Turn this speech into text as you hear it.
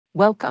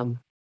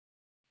Welcome.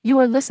 You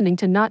are listening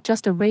to Not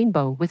Just a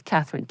Rainbow with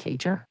Catherine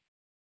Cager.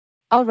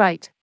 All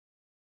right.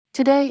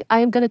 Today,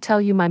 I am going to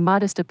tell you my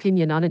modest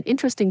opinion on an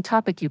interesting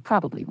topic you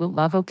probably will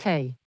love,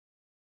 okay?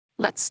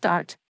 Let's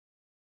start.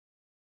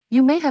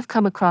 You may have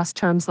come across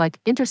terms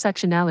like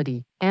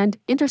intersectionality and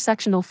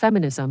intersectional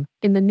feminism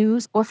in the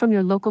news or from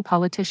your local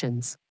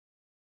politicians.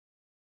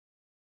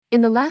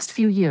 In the last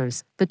few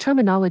years, the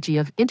terminology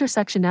of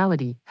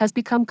intersectionality has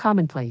become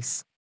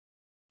commonplace.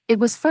 It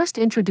was first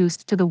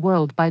introduced to the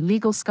world by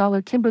legal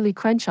scholar Kimberly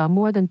Crenshaw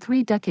more than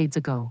 3 decades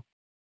ago.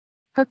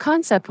 Her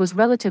concept was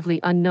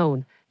relatively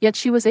unknown, yet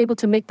she was able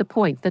to make the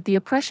point that the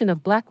oppression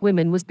of black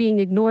women was being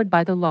ignored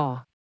by the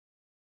law.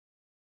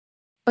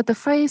 But the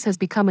phrase has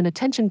become an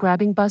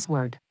attention-grabbing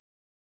buzzword.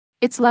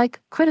 It's like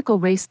critical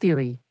race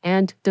theory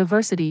and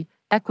diversity,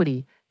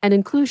 equity, and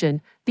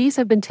inclusion. These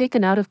have been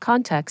taken out of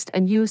context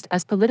and used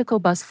as political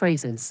buzz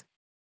phrases.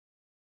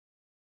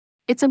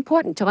 It's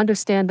important to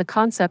understand the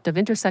concept of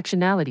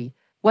intersectionality,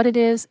 what it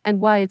is,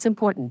 and why it's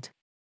important.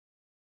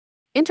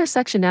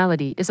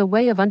 Intersectionality is a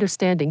way of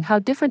understanding how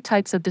different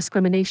types of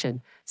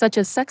discrimination, such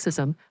as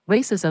sexism,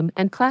 racism,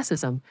 and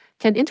classism,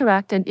 can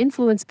interact and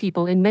influence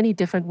people in many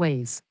different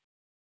ways.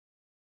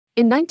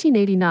 In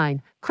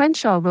 1989,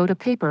 Crenshaw wrote a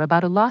paper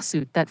about a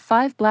lawsuit that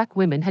 5 black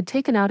women had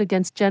taken out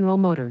against General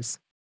Motors.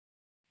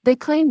 They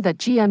claimed that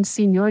GM's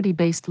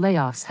seniority-based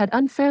layoffs had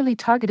unfairly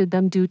targeted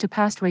them due to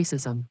past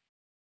racism.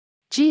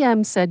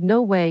 GM said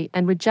no way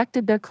and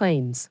rejected their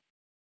claims.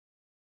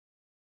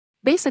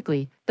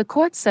 Basically, the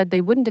court said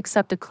they wouldn't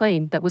accept a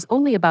claim that was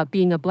only about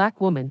being a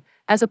black woman,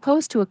 as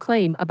opposed to a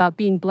claim about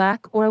being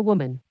black or a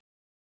woman.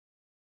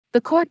 The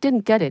court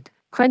didn't get it,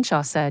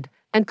 Crenshaw said,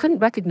 and couldn't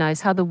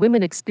recognize how the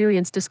women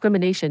experienced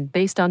discrimination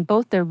based on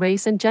both their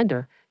race and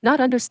gender,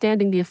 not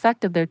understanding the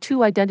effect of their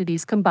two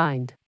identities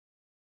combined.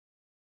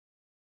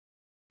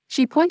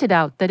 She pointed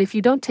out that if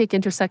you don't take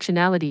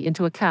intersectionality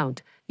into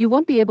account, you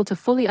won't be able to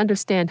fully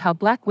understand how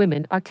black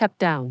women are kept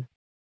down.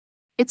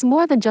 It's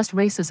more than just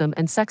racism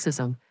and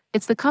sexism,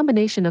 it's the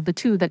combination of the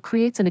two that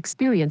creates an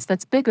experience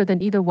that's bigger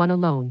than either one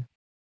alone.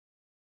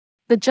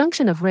 The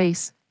junction of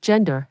race,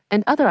 gender,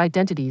 and other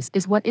identities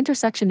is what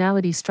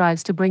intersectionality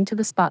strives to bring to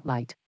the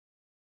spotlight.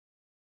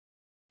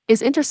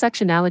 Is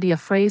intersectionality a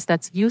phrase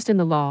that's used in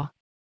the law?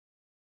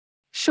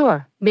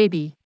 Sure,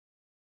 maybe.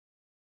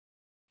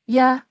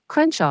 Yeah,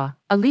 Crenshaw,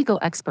 a legal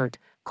expert,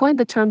 coined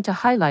the term to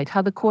highlight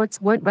how the courts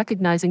weren't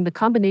recognizing the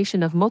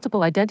combination of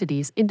multiple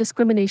identities in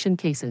discrimination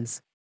cases.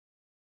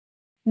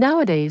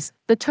 Nowadays,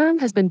 the term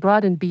has been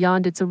broadened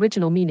beyond its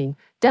original meaning,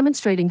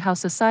 demonstrating how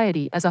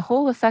society as a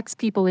whole affects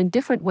people in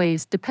different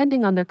ways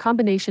depending on their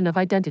combination of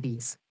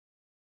identities.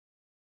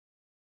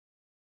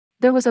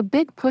 There was a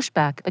big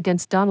pushback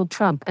against Donald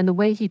Trump and the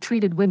way he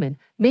treated women,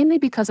 mainly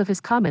because of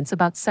his comments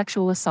about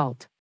sexual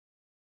assault.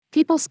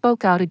 People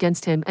spoke out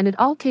against him, and it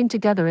all came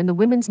together in the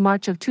Women's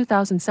March of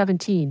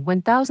 2017 when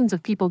thousands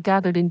of people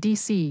gathered in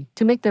D.C.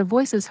 to make their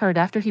voices heard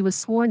after he was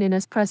sworn in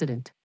as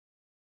president.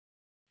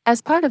 As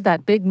part of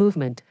that big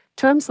movement,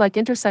 terms like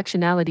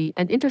intersectionality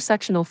and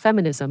intersectional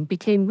feminism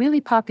became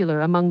really popular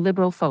among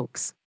liberal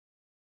folks.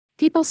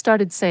 People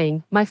started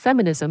saying, "My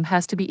feminism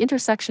has to be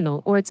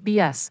intersectional or it's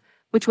BS,"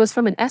 which was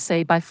from an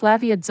essay by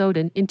Flavia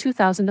Zodin in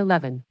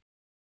 2011.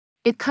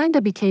 It kinda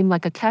became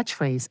like a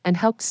catchphrase and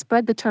helped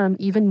spread the term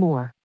even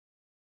more.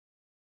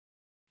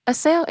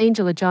 Assail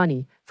Angela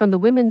Johnny, from the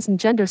Women's and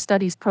Gender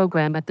Studies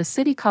program at the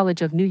City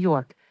College of New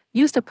York,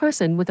 used a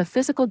person with a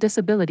physical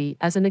disability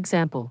as an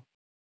example.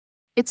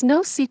 It's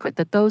no secret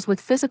that those with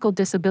physical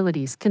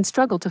disabilities can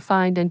struggle to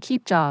find and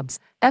keep jobs,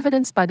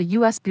 evidenced by the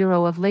U.S.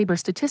 Bureau of Labor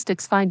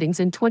Statistics findings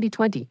in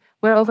 2020,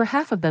 where over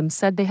half of them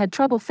said they had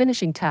trouble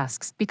finishing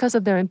tasks because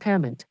of their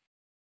impairment.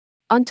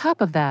 On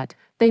top of that,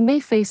 they may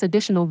face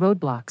additional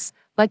roadblocks,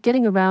 like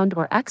getting around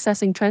or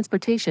accessing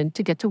transportation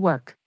to get to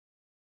work.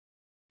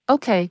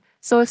 Okay,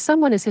 so if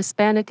someone is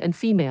Hispanic and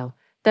female,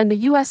 then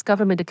the U.S.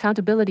 Government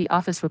Accountability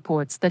Office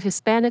reports that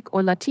Hispanic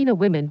or Latina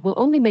women will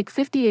only make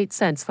 58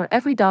 cents for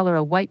every dollar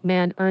a white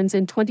man earns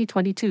in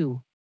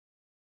 2022.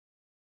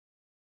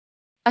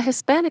 A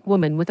Hispanic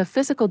woman with a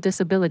physical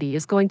disability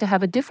is going to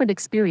have a different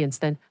experience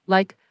than,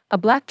 like, a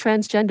black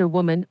transgender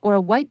woman or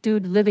a white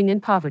dude living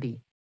in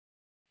poverty.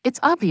 It's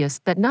obvious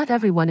that not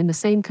everyone in the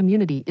same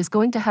community is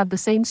going to have the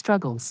same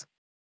struggles.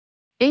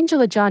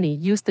 Angela Johnny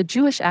used the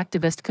Jewish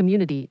activist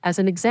community as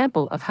an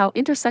example of how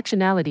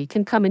intersectionality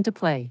can come into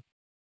play.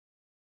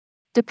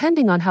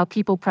 Depending on how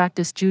people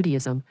practice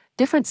Judaism,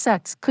 different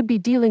sects could be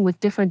dealing with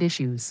different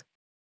issues.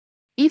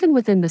 Even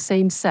within the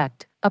same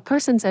sect, a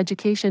person's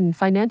education and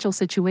financial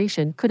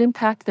situation could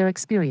impact their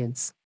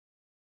experience.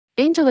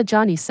 Angela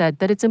Johnny said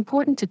that it's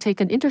important to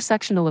take an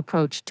intersectional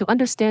approach to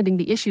understanding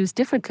the issues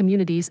different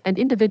communities and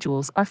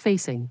individuals are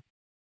facing.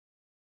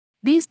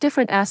 These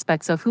different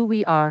aspects of who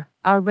we are,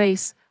 our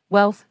race,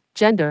 wealth,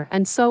 gender,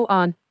 and so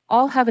on,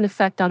 all have an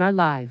effect on our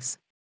lives.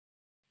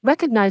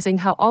 Recognizing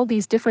how all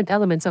these different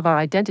elements of our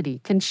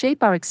identity can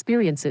shape our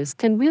experiences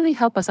can really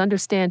help us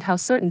understand how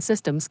certain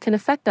systems can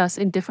affect us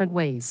in different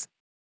ways.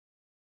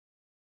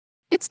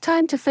 It's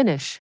time to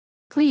finish.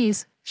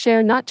 Please,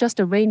 Share Not Just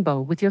a Rainbow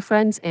with your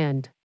friends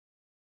and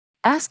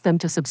ask them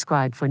to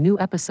subscribe for new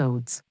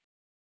episodes.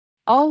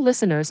 All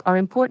listeners are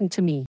important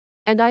to me,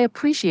 and I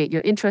appreciate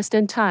your interest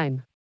and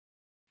time.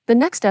 The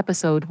next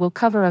episode will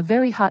cover a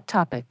very hot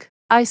topic,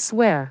 I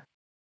swear.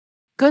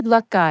 Good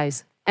luck,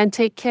 guys, and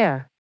take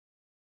care.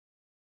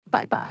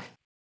 Bye bye.